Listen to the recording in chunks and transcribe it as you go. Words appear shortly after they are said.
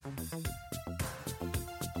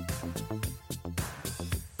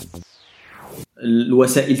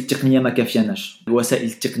الوسائل التقنيه ما كافياناش. الوسائل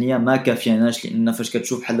التقنيه ما كافياناش لان فاش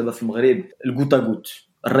كتشوف بحال دابا في المغرب الكوطا كوت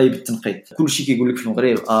الري بالتنقيط كلشي كيقول لك في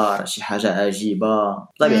المغرب راه شي حاجه عجيبه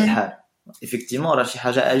بطبيعه الحال. ايفيكتيفمون راه شي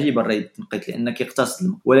حاجه عجيبه الري بالتنقيط لان كيقتصد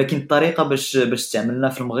الماء، ولكن الطريقه باش استعملناها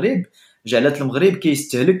في المغرب جعلت المغرب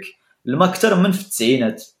كيستهلك الماء اكثر من في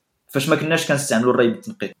التسعينات فاش ما كناش كنستعملوا الري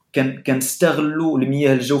بالتنقيط. كنستغلوا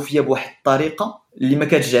المياه الجوفيه بواحد الطريقه اللي ما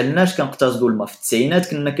كتجعلناش كنقتصدوا الماء. في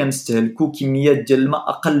التسعينات كنا كنستهلكوا كميات ديال الماء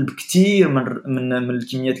اقل بكثير من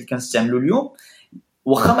الكميات اللي كنستعملوا اليوم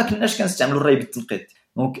واخا ما كناش كنستعملوا الري بالتنقيط.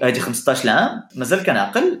 دونك هذه 15 عام مازال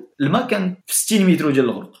كنعقل الماء كان في 60 متر ديال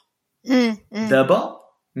الغرق دابا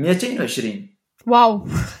 220. واو.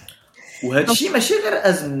 وهذا الشيء ماشي غير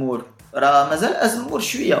ازمور، راه مازال ازمور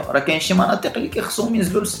شويه، راه كاين شي مناطق اللي كيخصهم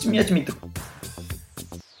ينزلوا ل 600 متر.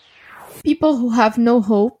 People who have no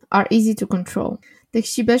hope are easy to control.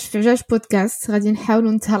 داكشي باش في عجاج بودكاست غادي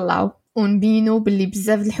نحاولوا نتهلاو ونبينوا باللي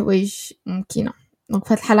بزاف الحوايج ممكنه. دونك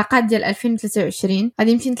في هاد الحلقات ديال 2023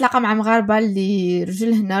 غادي نمشي نتلاقى مع مغاربه اللي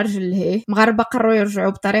رجل هنا رجل لهيه، مغاربه قرروا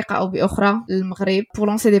يرجعوا بطريقه او باخرى للمغرب pour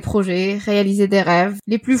lancer des projets, réaliser des rêves,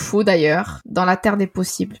 les plus fous d'ailleurs, dans la terre des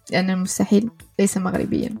possibles. لان المستحيل ليس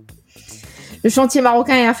مغربيا. Le chantier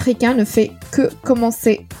marocain et africain ne fait que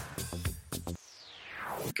commencer.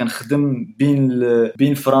 كنخدم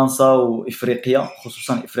بين فرنسا وافريقيا،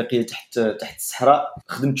 خصوصا افريقيا تحت الصحراء.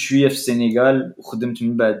 خدمت شويه في السنغال وخدمت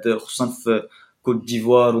من بعد خصوصا في كوت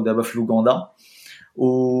ديفوار ودابا في لوغندا.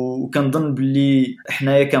 وكنظن باللي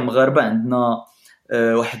حنايا كمغاربه عندنا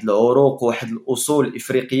واحد العروق وواحد الاصول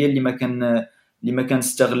افريقيه اللي ما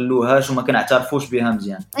كنستغلوهاش وما كنعترفوش بها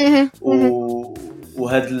مزيان.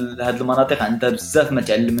 وهاد المناطق عندها بزاف ما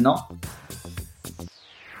تعلمنا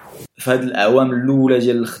في هاد الاعوام الاولى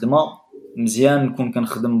ديال الخدمه. مزيان نكون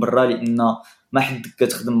كنخدم برا لان ما حد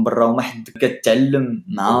كتخدم برا وما حد كتعلم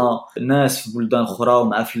مع ناس في بلدان اخرى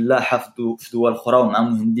ومع فلاحه في دول اخرى ومع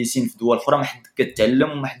مهندسين في دول اخرى. ما حد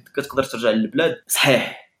كتعلم وما حد كتقدر ترجع للبلاد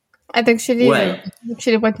صحيح. داكشي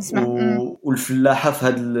اللي بغيت نسمع. والفلاحه في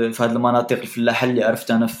هاد المناطق، الفلاحه اللي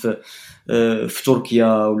عرفت انا في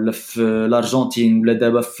تركيا ولا في الارجنتين ولا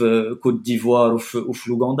دابا في كوت ديفوار وفي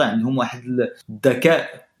لوغندا عندهم واحد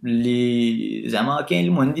الذكاء اللي زعما كاين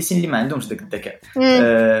المهندسين اللي ما عندهمش داك الذكاء.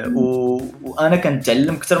 وانا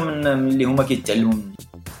كنتعلم اكثر من اللي هما كيتعلموا مني.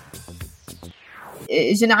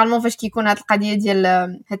 جينيرالمون فاش كيكون هاد القضيه ديال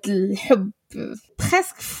هاد الحب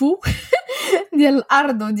بريسك فو ديال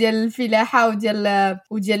الارض وديال الفلاحه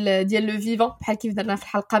وديال لو فيفون بحال كيف درنا في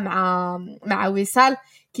الحلقه مع وصال،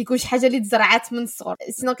 كيكون شي حاجه اللي تزرعات من الصغر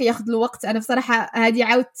سينو كياخذ الوقت. انا بصراحه هذه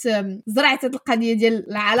عاودت زرعت هذه القضيه ديال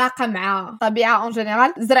العلاقه مع الطبيعه اون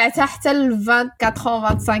جينيرال، زرعتها حتى ل 24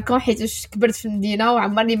 25 حيت كبرت في المدينه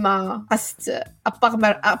وعمرني ما قصت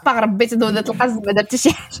اباغ ربيت دودات القص ما درت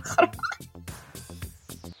شي حاجه اخرى.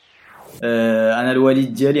 انا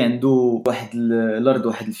الوالد ديالي عنده واحد الارض،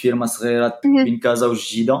 واحد الفيرما صغيره بين كازا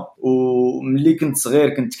والجديده، وملي كنت صغير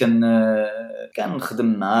كنت كنخدم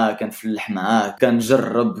معاه، كنفلح معاه،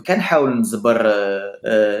 كنجرب، كنحاول نزبر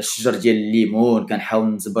الشجر ديال الليمون،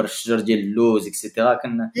 كنحاول نزبر الشجر ديال اللوز اكسيتيرا.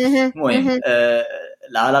 المهم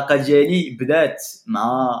العلاقه ديالي بدات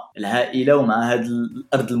مع العائله ومع هذه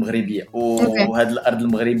الارض المغربيه، وهذه الارض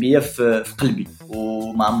المغربيه في قلبي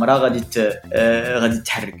وما عمرها غادي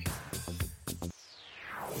تتحرك.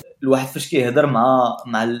 الواحد فاش كيهضر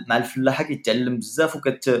مع الفلاحه كيتعلم بزاف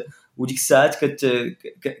وديك الساعات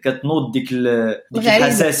كتنوض ديك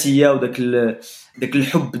الحساسيه وداك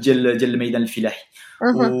الحب ديال الميدان الفلاحي.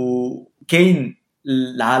 وكاين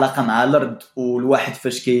العلاقه مع الارض، والواحد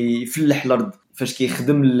فاش كيفلح الارض، فاش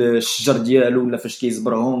كيخدم الشجر ديالو، ولا فاش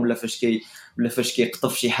كيزبرهم، ولا فاش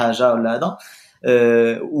كيقطف شي حاجه ولا هذا.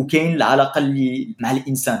 وكاين العلاقه اللي مع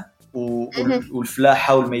الانسان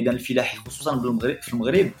والفلاحه والميدان الفلاحي خصوصا في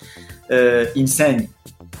المغرب انساني.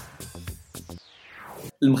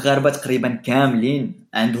 المغاربه تقريبا كاملين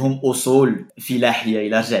عندهم اصول فلاحيه.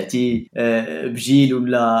 الا رجعتي بجيل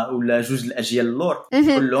ولا جوج الاجيال اللور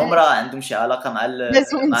كلهم راه عندهم شي علاقه مع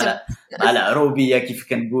العروبيه كيف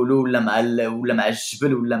كنقولوا، ولا مع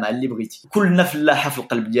الجبل، ولا مع اللي بغيتي. كلنا فلاحه في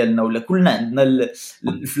القلب ديالنا، ولا كلنا عندنا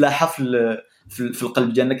الفلاحه في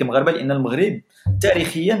القلب ديالنا كمغاربه، لان المغرب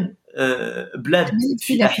تاريخيا بلاد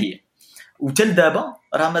فلاحيه، وتل دابا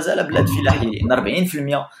راه مازال بلاد فلاحيه، لان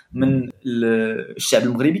 40% من الشعب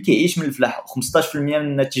المغربي كيعيش من الفلاحه، و15% من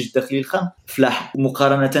الناتج الداخلي الخام فلاحه.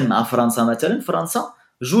 مقارنه مع فرنسا مثلا، فرنسا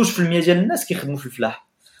 2% ديال الناس كيخدموا في الفلاحه.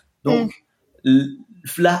 دونك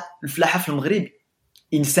الفلاحه في المغرب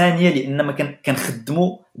انسانيه، لان ما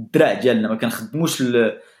كنخدموا الدراع ديالنا، ما كنخدموش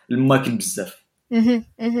الماكن بزاف.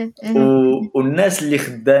 والناس اللي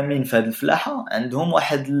خدامين في هذه الفلاحه عندهم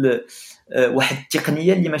واحد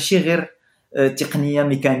التقنيه اللي ماشي غير تقنيه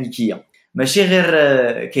ميكانيكيه، ماشي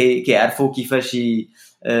غير كيعرفوا كيفاش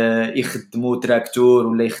يخدموا تراكتور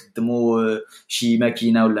ولا يخدموا شي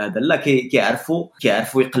ماكينه ولا هذا، لا كيعرفوا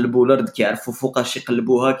يقلبوا الارض، كيعرفوا فوقاش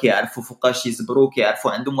يقلبوها، كيعرفوا فوقاش يزبروا،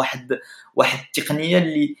 كيعرفوا عندهم واحد التقنيه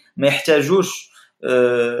اللي ما يحتاجوش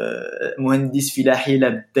مهندس فلاحي لا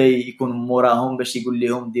بدا يكون موراهم باش يقول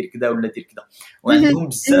لهم دير كذا ولا دير كذا. وعندهم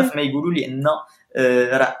بزاف ما يقولوا لي ان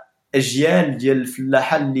راه اجيال ديال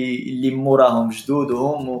الفلاحه اللي موراهم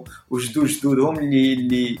جدودهم وجدودهم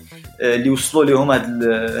اللي وصلوا لهم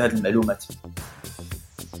هاد المعلومات.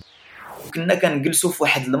 كنا كنجلسوا في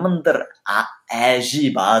واحد المنظر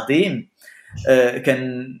عجيب عظيم،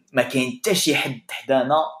 كان ما كاين حتى شي حد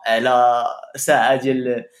حدانا على ساعه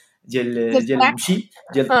ديال المشي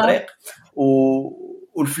ديال الطريق،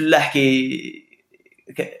 والفلاح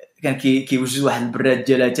كان كيوجد واحد البراد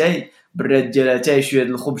ديال اتاي شويه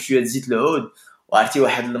ديال الخبز شويه زيت العود، وعرفتي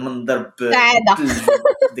واحد المنظر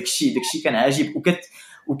داكشي كان عجيب،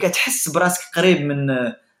 وكتحس براسك قريب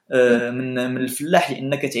من الفلاح،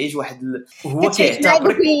 لانك تعيش وهو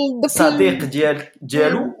كيعتبرك صديق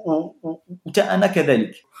ديالو وتا انا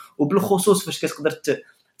كذلك. وبالخصوص فاش كتقدر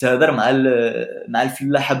تهضر مع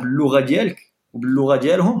الفلاحه باللغه ديالك وباللغه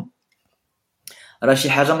ديالهم، راه شي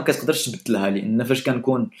حاجه ما كتقدرش تبدلها. لان فاش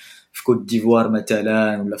كنكون في كوت ديفوار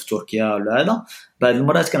مثلا ولا في تركيا ولا هذا، بعض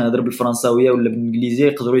المرات كنهضر بالفرنساويه ولا بالانجليزيه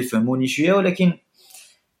يقدروا يفهموني شويه، ولكن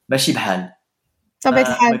ماشي بحال طبيعه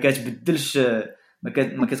الحال ما كتبدلش،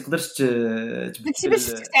 ما كتقدرش داكشي باش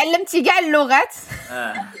تعلمتي كاع اللغات.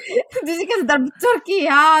 بديتي كتهضر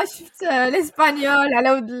بالتركيه، شفت الاسبانيول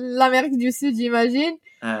على ود الامريك دو سود جيماجين،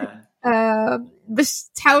 باش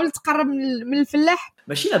تحاول تقرب من الفلاح،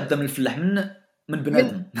 ماشي لابد من الفلاح، من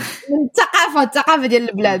بنادم، من الثقافه ديال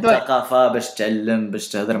البلاد، الثقافه باش تعلم، باش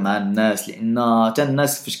تهضر مع الناس، لان حتى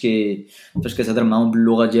الناس فاش كتهضر معاهم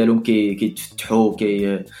باللغه ديالهم كيتفتحوا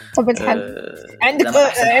طبيعه الحال. عندك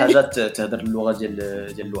حاجات تهضر اللغه ديال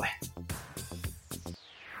الواحد.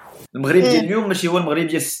 المغرب ديال اليوم ماشي هو المغرب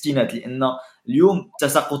ديال الستينات، لان اليوم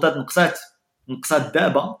التساقطات نقصات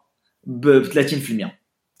دابا ب 30%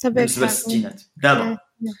 بالنسبه للستينات دابا.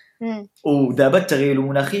 ودابا التغير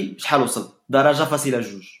المناخي شحال وصل؟ درجه فاصله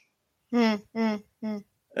جوج.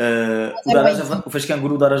 وفاش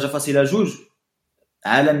كنقولوا درجه فاصله جوج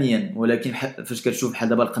عالميا، ولكن فاش كتشوف بحال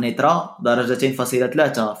دابا القنيطره درجتين فاصله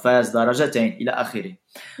 3، فاس درجتين الى اخره.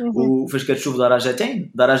 وفاش كتشوف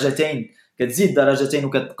درجتين كتزيد درجتين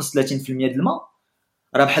وكتنقص 30% ديال الماء،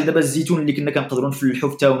 راه بحال دابا الزيتون اللي كنا كنقدروا نفلحوا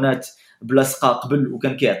في تاونات بلا سقا قبل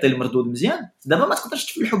وكان كيعطي المردود مزيان، دابا ما تقدرش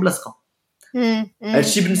تفلحوا بلا سقا.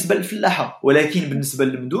 هادشي بالنسبه للفلاحه، ولكن بالنسبه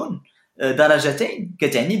للمدن درجتين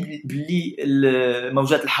كتعني باللي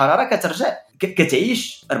موجات الحراره كترجع،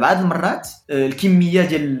 كتعيش 4 المرات الكميه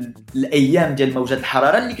ديال الايام ديال موجات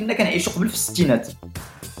الحراره اللي كنا كنعيشوا قبل في الستينات.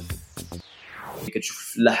 كتشوف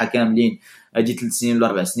الفلاحه كاملين هادي 3 سنين ولا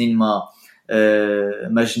 4 سنين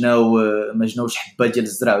ما جناوش حبه ديال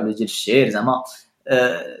الزرع ولا ديال الشعير، زعما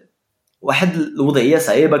واحد الوضعيه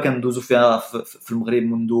صعيبه كندوزو فيها في المغرب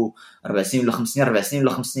منذ 4 سنين ولا 5 سنين. 4 سنين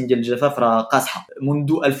ولا 5 سنين ديال الجفاف راه قاصحه.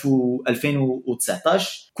 منذ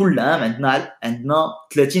 2019 كل عام عندنا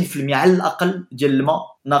 30% على الاقل ديال الماء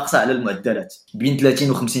ناقصه على المعدلات، بين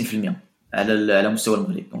 30 و50% على مستوى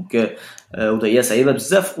المغرب. دونك وضعيه صعيبه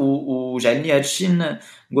بزاف، وجعلني هذا الشيء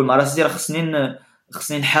نقول مع راسي راه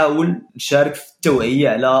خصني نحاول نشارك في التوعيه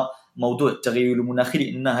على موضوع التغير المناخي،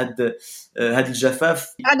 لان هاد الجفاف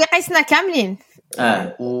غادي قيسنا كاملين.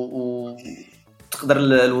 تقدر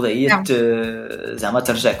الوضعيه زعما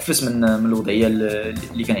ترجع كفس من الوضعيه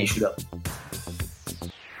اللي كنعيشوا دابا.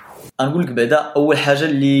 غنقول لك بعدا اول حاجه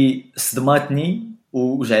اللي صدماتني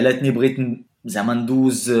وجعلتني بغيت زعما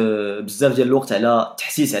ندوز بزاف ديال الوقت على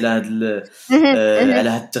تحسيس على على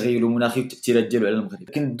هاد التغير المناخي والتاثيرات ديالو على المغرب.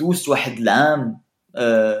 كنت دوزت واحد العام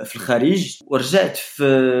في الخارج، ورجعت في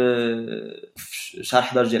شهر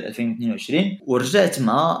 11 ديال 2022 ورجعت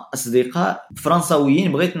مع اصدقاء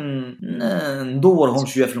فرنساويين، بغيت ندورهم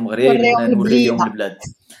شويه في المغرب، نوري لهم البلاد.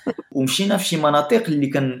 ومشينا في شي مناطق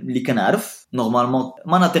اللي كنعرف نورمالمون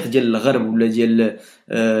مناطق ديال الغرب ولا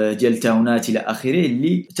ديال تاونات الى اخره،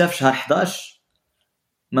 اللي حتى في شهر 11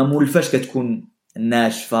 ما مولفاش كتكون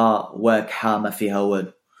ناشفه واكحه ما فيها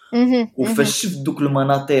والو. وفاش شفت دوك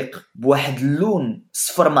المناطق بواحد اللون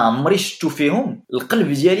صفر ما عمري شفتو فيهم،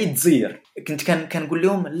 القلب ديالي تزير. كنت كنقول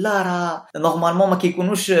لهم لا راه نورمالمون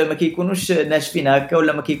ما كيكونوش ناشفين هكا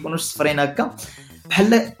ولا ما كيكونوش صفرين هكا،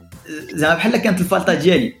 بحال كانت الفالطه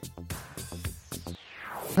ديالي.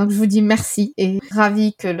 Donc je vous dis merci et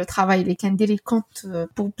ravi que le travail les candidats compte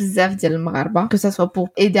pour bzaf ديال المغاربة, que ça soit pour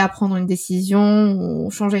aider à prendre une décision ou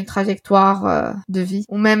changer une trajectoire de vie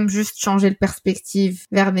ou même juste changer de perspective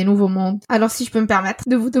vers des nouveaux mondes. Alors si je peux me permettre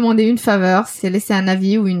de vous demander une faveur, c'est laisser un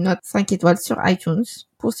avis ou une note 5 étoiles sur iTunes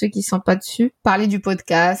pour ceux qui sont pas dessus. Parlez du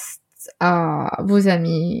podcast à vos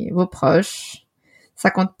amis, vos proches. Ça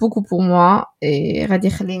compte beaucoup pour moi et غادي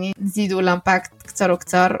يخليني نزيدو l'impact كتر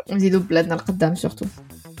وكتر ونزيدو بلادنا القدام surtout.